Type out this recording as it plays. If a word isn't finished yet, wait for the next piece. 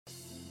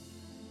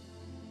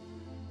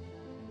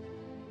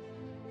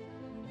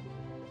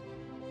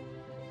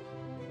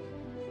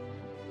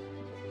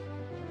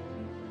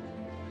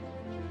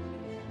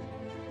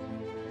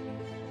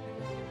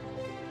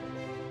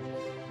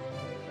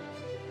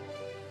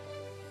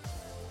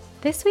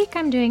This week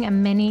I'm doing a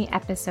mini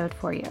episode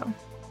for you.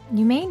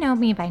 You may know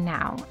me by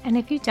now, and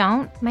if you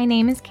don't, my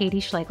name is Katie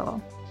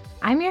Schlegel.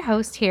 I'm your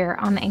host here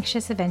on the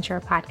Anxious Adventurer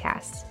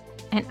podcast,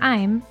 and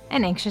I'm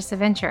an anxious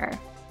adventurer.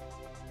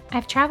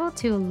 I've traveled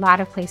to a lot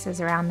of places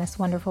around this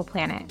wonderful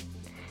planet,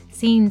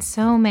 seen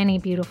so many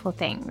beautiful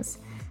things,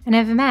 and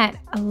I've met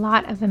a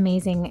lot of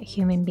amazing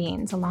human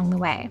beings along the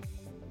way.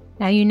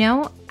 Now you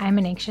know I'm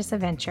an anxious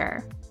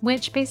adventurer,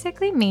 which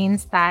basically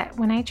means that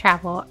when I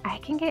travel, I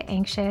can get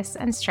anxious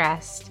and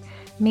stressed,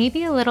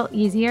 maybe a little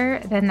easier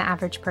than the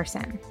average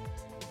person.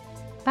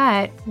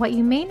 But what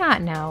you may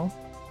not know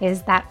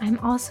is that I'm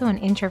also an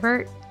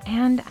introvert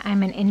and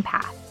I'm an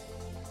empath,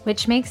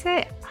 which makes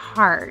it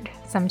hard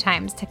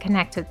sometimes to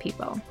connect with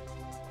people.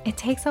 It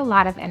takes a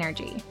lot of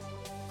energy.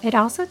 It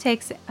also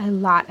takes a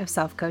lot of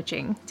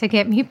self-coaching to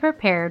get me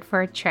prepared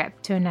for a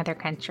trip to another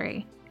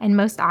country. And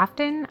most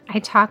often, I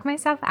talk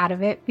myself out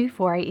of it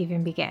before I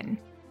even begin.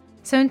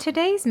 So in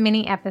today's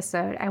mini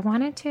episode, I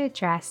wanted to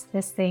address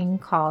this thing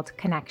called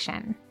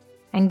connection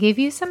and give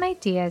you some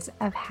ideas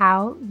of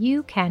how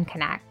you can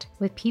connect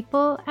with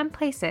people and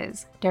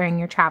places during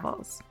your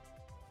travels.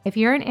 If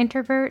you're an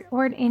introvert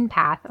or an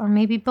empath, or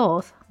maybe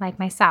both, like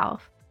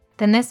myself,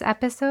 then this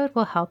episode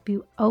will help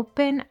you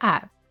open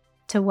up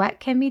to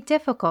what can be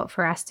difficult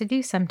for us to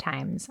do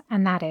sometimes,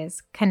 and that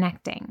is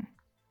connecting.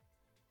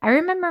 I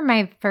remember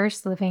my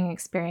first living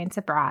experience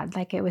abroad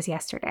like it was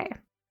yesterday.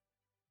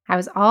 I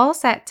was all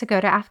set to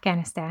go to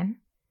Afghanistan.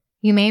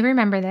 You may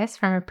remember this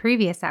from a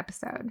previous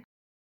episode.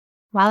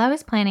 While I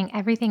was planning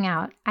everything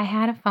out, I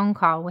had a phone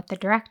call with the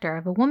director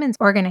of a women's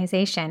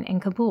organization in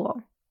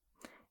Kabul.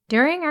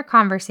 During our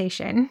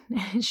conversation,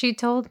 she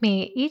told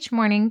me each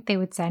morning they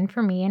would send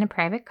for me in a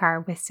private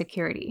car with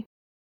security,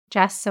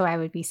 just so I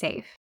would be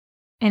safe.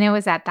 And it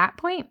was at that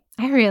point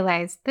I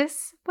realized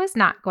this was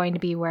not going to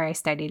be where I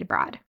studied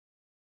abroad.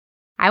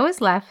 I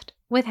was left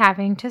with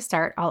having to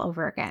start all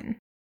over again.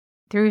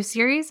 Through a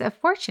series of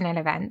fortunate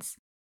events,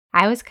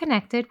 I was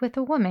connected with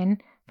a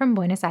woman from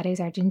Buenos Aires,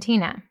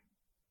 Argentina.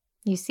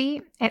 You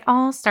see, it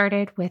all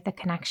started with a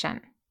connection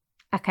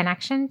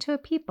to a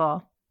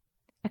people,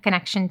 a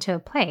connection to a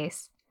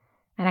place,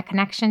 and a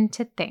connection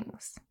to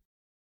things.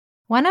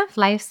 One of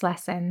life's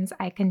lessons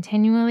I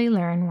continually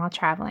learn while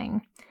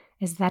traveling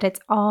is that it's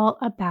all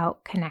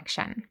about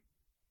connection.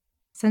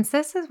 Since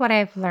this is what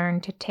I've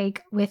learned to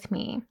take with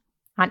me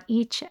on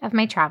each of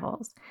my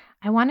travels,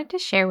 I wanted to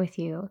share with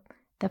you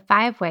the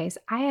 5 ways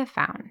I have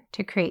found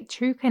to create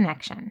true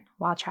connection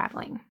while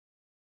traveling.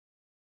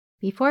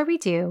 Before we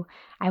do,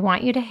 I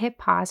want you to hit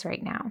pause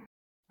right now.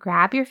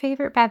 Grab your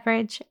favorite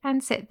beverage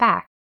and sit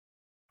back.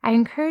 I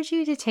encourage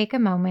you to take a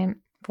moment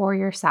for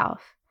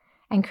yourself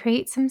and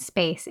create some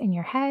space in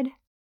your head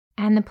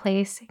and the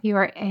place you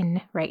are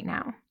in right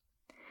now.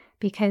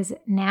 Because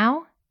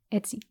now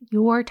it's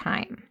your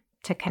time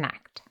to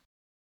connect.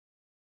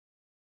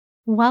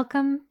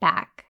 Welcome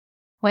back.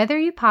 Whether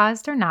you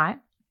paused or not,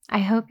 I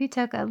hope you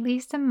took at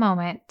least a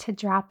moment to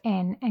drop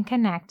in and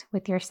connect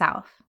with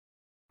yourself.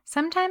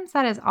 Sometimes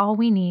that is all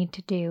we need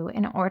to do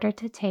in order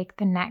to take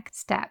the next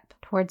step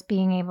towards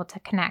being able to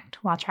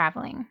connect while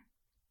traveling.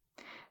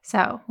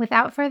 So,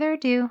 without further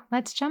ado,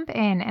 let's jump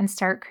in and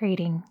start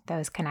creating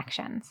those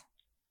connections.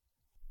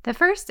 The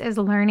first is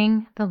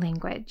learning the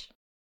language.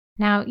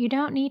 Now, you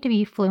don't need to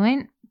be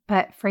fluent,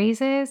 but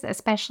phrases,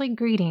 especially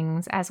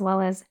greetings, as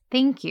well as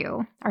thank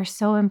you, are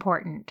so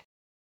important.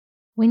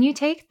 When you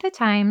take the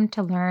time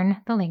to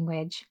learn the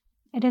language,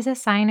 it is a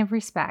sign of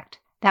respect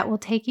that will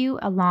take you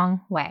a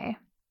long way.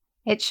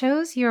 It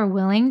shows you're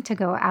willing to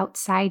go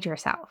outside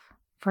yourself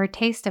for a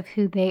taste of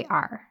who they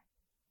are.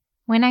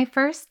 When I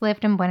first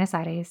lived in Buenos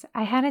Aires,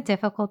 I had a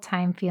difficult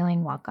time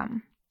feeling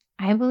welcome.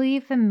 I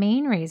believe the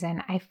main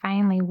reason I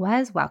finally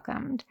was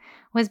welcomed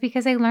was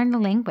because I learned the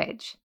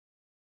language.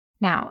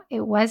 Now,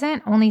 it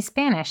wasn't only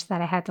Spanish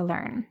that I had to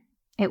learn.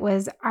 It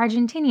was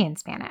Argentinian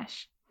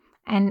Spanish.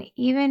 And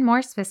even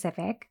more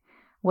specific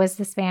was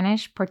the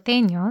Spanish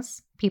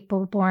porteños,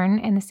 people born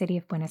in the city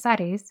of Buenos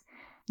Aires,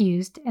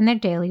 used in their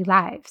daily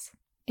lives.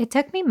 It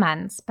took me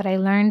months, but I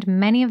learned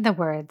many of the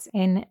words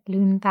in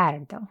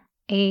lunfardo,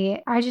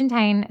 a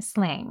Argentine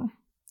slang,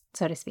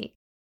 so to speak.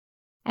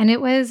 And it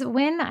was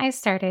when I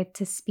started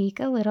to speak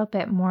a little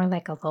bit more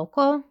like a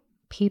local,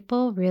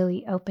 people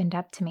really opened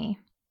up to me.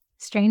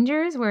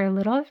 Strangers were a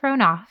little thrown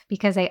off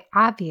because I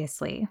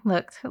obviously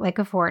looked like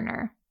a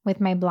foreigner with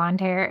my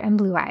blonde hair and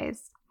blue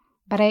eyes.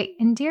 But I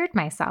endeared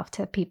myself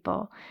to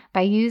people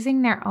by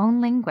using their own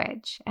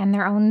language and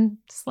their own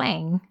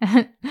slang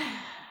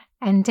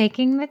and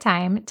taking the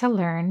time to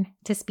learn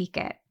to speak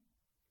it.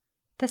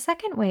 The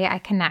second way I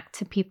connect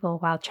to people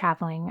while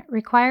traveling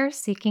requires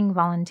seeking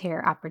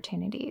volunteer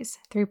opportunities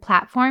through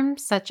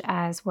platforms such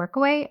as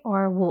Workaway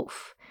or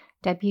WWOOF,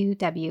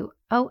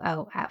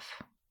 WWOOF.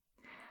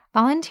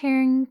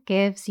 Volunteering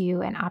gives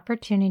you an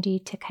opportunity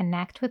to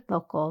connect with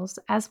locals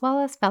as well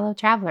as fellow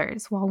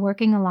travelers while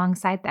working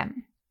alongside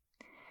them.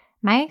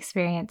 My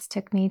experience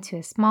took me to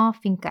a small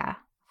finca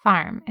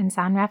farm in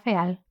San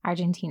Rafael,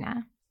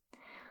 Argentina.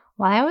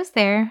 While I was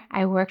there,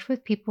 I worked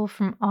with people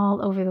from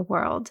all over the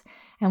world,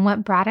 and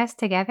what brought us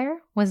together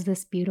was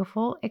this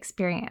beautiful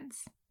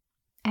experience.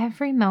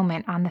 Every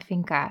moment on the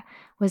finca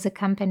was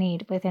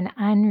accompanied with an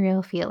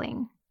unreal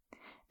feeling.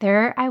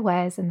 There I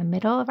was in the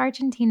middle of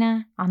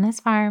Argentina on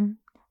this farm,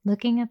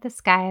 looking at the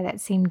sky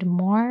that seemed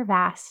more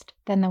vast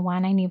than the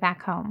one I knew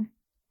back home.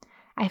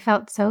 I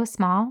felt so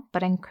small,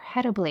 but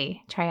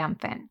incredibly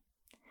triumphant.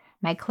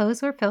 My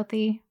clothes were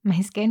filthy, my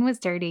skin was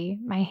dirty,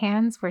 my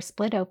hands were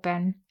split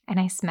open, and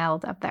I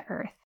smelled of the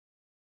earth.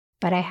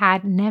 But I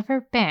had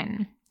never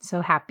been so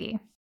happy.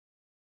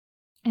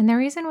 And the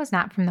reason was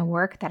not from the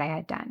work that I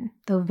had done,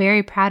 though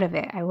very proud of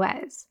it I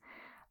was.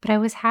 But I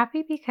was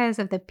happy because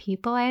of the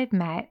people I had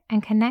met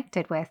and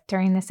connected with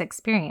during this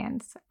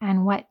experience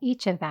and what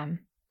each of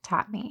them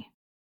taught me.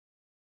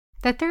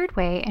 The third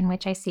way in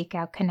which I seek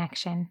out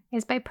connection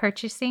is by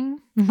purchasing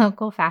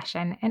local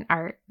fashion and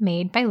art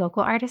made by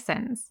local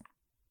artisans.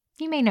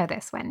 You may know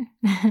this one.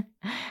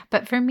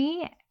 But for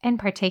me in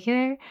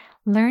particular,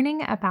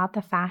 learning about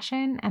the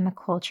fashion and the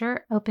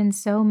culture opens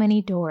so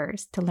many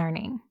doors to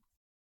learning.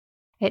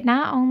 It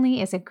not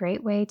only is a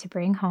great way to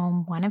bring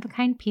home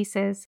one-of-a-kind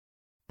pieces,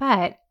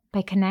 but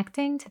by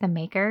connecting to the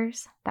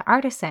makers, the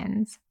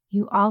artisans,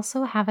 you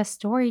also have a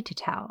story to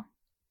tell,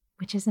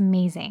 which is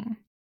amazing.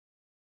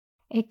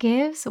 It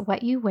gives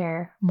what you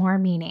wear more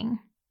meaning.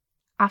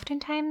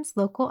 Oftentimes,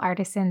 local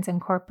artisans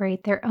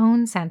incorporate their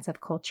own sense of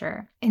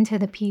culture into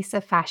the piece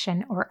of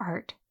fashion or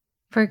art.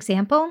 For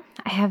example,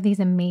 I have these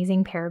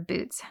amazing pair of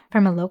boots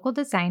from a local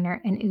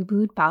designer in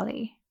Ubud,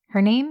 Bali.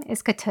 Her name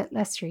is Katut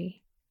Lasri.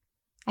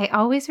 I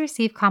always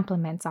receive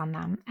compliments on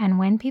them, and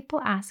when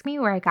people ask me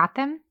where I got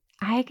them,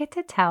 I get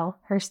to tell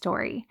her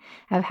story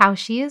of how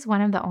she is one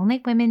of the only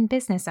women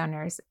business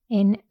owners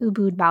in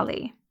Ubud,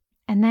 Bali.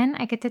 And then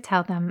I get to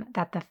tell them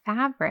that the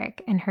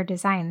fabric in her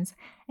designs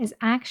is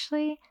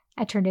actually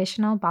a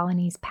traditional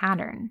Balinese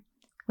pattern,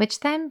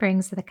 which then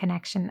brings the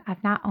connection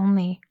of not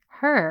only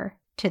her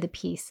to the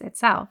piece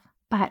itself,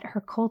 but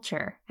her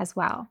culture as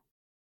well.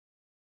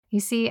 You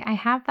see, I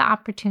have the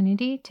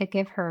opportunity to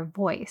give her a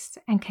voice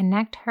and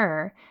connect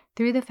her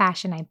through the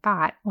fashion I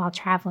bought while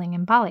traveling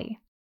in Bali.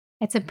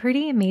 It's a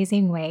pretty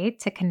amazing way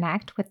to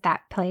connect with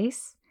that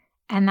place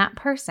and that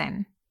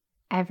person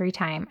every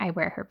time I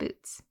wear her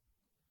boots.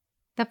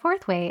 The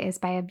fourth way is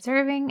by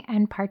observing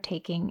and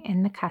partaking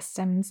in the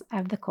customs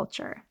of the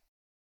culture.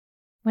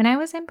 When I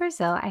was in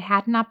Brazil, I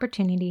had an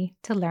opportunity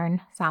to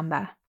learn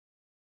samba.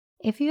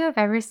 If you have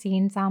ever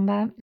seen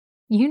samba,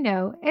 you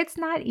know it's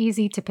not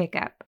easy to pick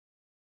up.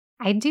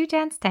 I do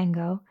dance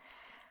tango,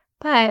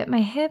 but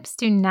my hips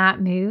do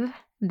not move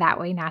that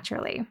way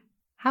naturally.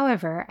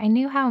 However, I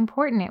knew how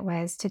important it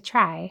was to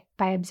try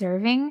by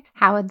observing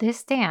how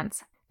this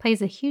dance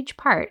plays a huge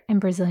part in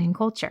Brazilian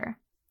culture.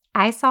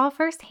 I saw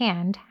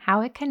firsthand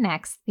how it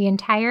connects the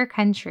entire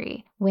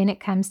country when it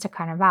comes to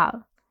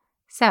Carnival.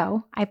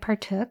 So I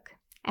partook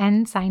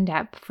and signed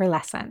up for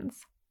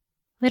lessons.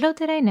 Little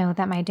did I know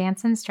that my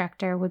dance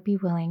instructor would be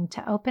willing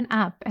to open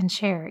up and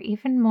share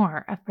even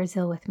more of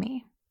Brazil with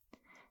me.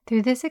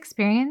 Through this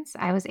experience,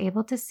 I was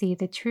able to see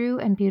the true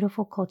and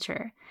beautiful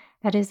culture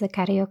that is the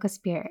Carioca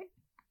spirit,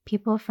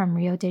 people from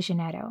Rio de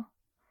Janeiro.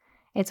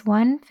 It's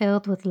one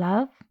filled with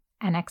love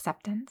and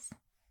acceptance.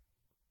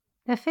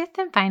 The fifth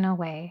and final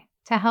way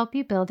to help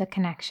you build a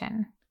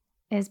connection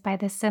is by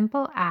the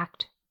simple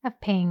act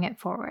of paying it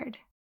forward.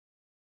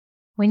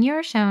 When you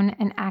are shown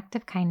an act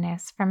of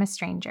kindness from a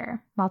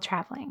stranger while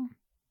traveling,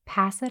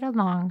 pass it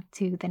along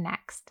to the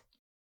next.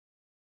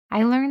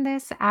 I learned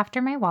this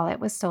after my wallet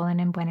was stolen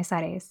in Buenos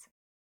Aires.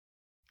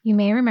 You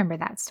may remember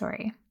that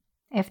story.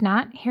 If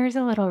not, here's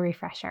a little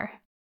refresher.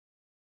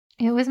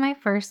 It was my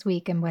first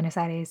week in Buenos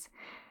Aires,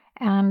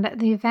 and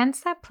the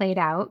events that played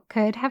out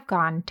could have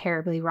gone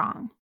terribly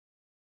wrong.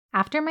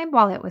 After my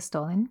wallet was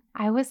stolen,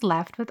 I was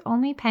left with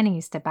only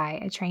pennies to buy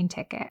a train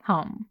ticket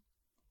home,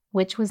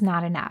 which was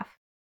not enough.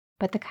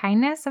 But the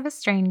kindness of a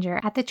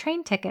stranger at the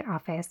train ticket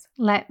office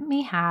let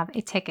me have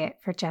a ticket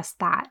for just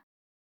that.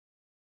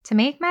 To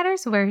make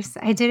matters worse,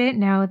 I didn't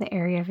know the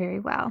area very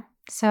well,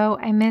 so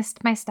I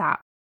missed my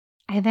stop.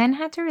 I then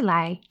had to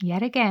rely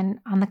yet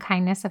again on the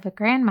kindness of a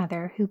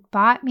grandmother who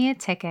bought me a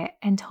ticket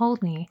and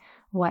told me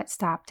what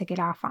stop to get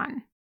off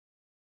on.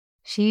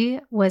 She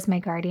was my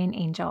guardian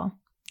angel.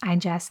 I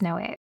just know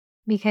it,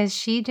 because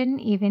she didn't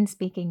even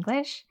speak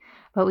English,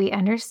 but we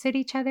understood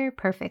each other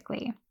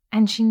perfectly,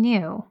 and she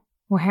knew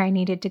where I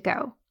needed to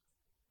go.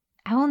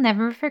 I will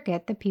never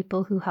forget the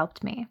people who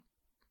helped me.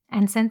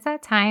 And since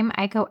that time,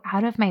 I go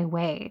out of my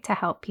way to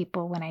help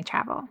people when I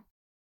travel.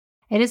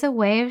 It is a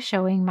way of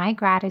showing my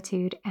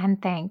gratitude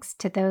and thanks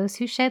to those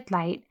who shed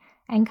light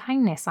and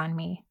kindness on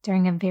me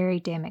during a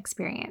very dim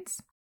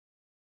experience.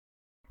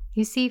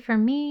 You see, for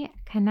me,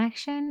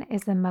 connection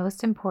is the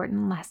most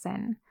important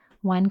lesson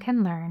one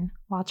can learn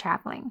while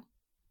traveling.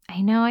 I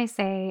know I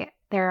say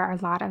there are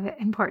a lot of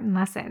important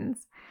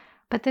lessons,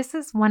 but this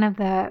is one of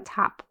the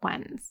top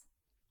ones.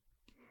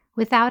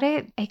 Without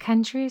it, a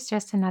country is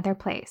just another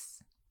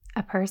place.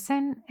 A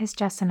person is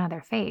just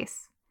another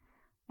face.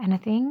 And a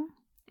thing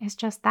is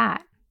just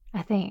that,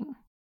 a thing.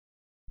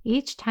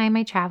 Each time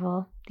I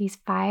travel, these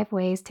 5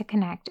 ways to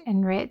connect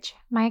enrich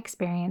my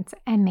experience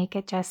and make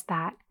it just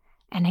that,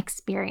 an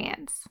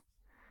experience.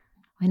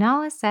 When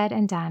all is said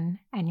and done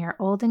and you're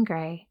old and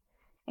gray,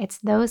 it's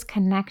those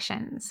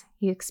connections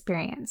you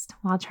experienced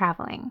while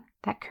traveling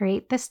that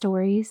create the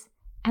stories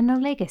and the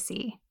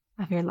legacy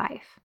of your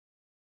life.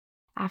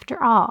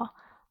 After all,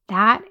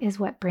 that is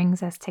what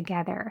brings us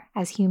together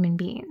as human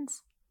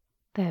beings,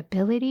 the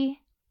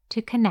ability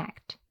to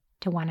connect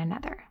to one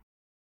another.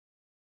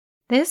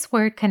 This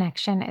word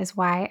connection is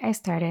why I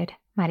started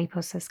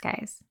Mariposa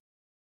Skies,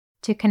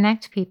 to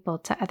connect people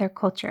to other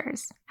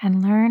cultures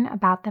and learn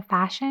about the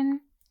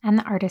fashion and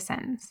the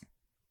artisans.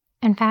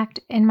 In fact,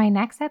 in my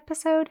next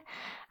episode,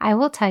 I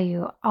will tell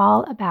you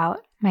all about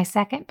my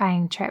second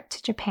buying trip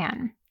to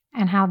Japan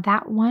and how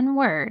that one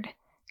word,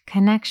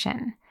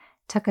 connection,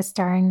 took a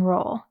starring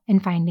role in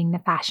finding the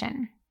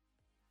fashion.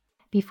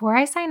 Before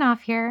I sign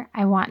off here,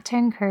 I want to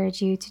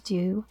encourage you to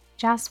do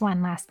just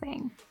one last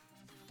thing.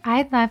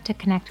 I'd love to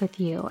connect with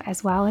you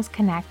as well as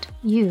connect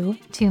you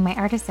to my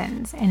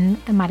artisans in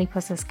the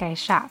Mariposa Skies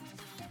shop.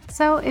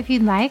 So if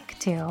you'd like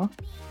to,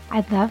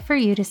 I'd love for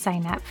you to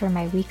sign up for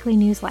my weekly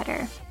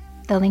newsletter.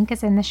 The link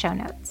is in the show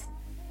notes.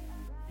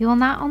 You will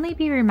not only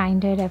be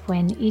reminded of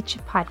when each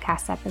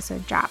podcast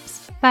episode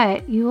drops,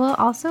 but you will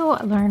also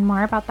learn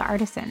more about the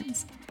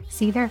artisans,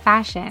 see their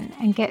fashion,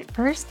 and get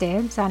first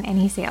dibs on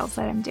any sales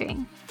that I'm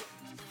doing.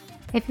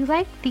 If you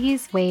like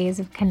these ways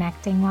of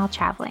connecting while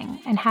traveling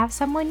and have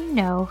someone you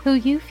know who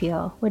you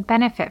feel would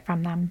benefit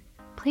from them,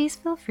 please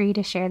feel free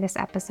to share this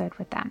episode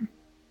with them.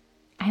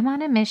 I'm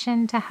on a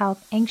mission to help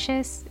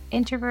anxious,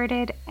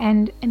 introverted,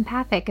 and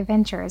empathic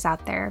adventurers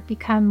out there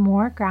become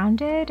more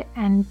grounded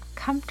and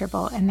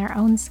comfortable in their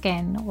own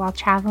skin while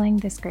traveling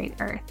this great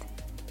earth.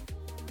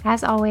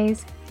 As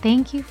always,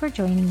 thank you for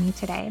joining me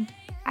today.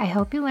 I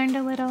hope you learned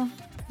a little,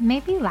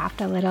 maybe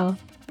laughed a little,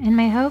 and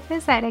my hope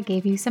is that it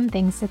gave you some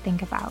things to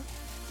think about.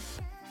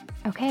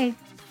 Okay,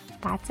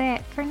 that's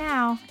it for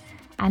now.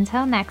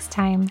 Until next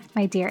time,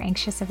 my dear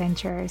anxious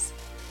adventurers.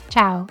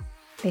 Ciao,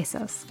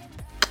 besos.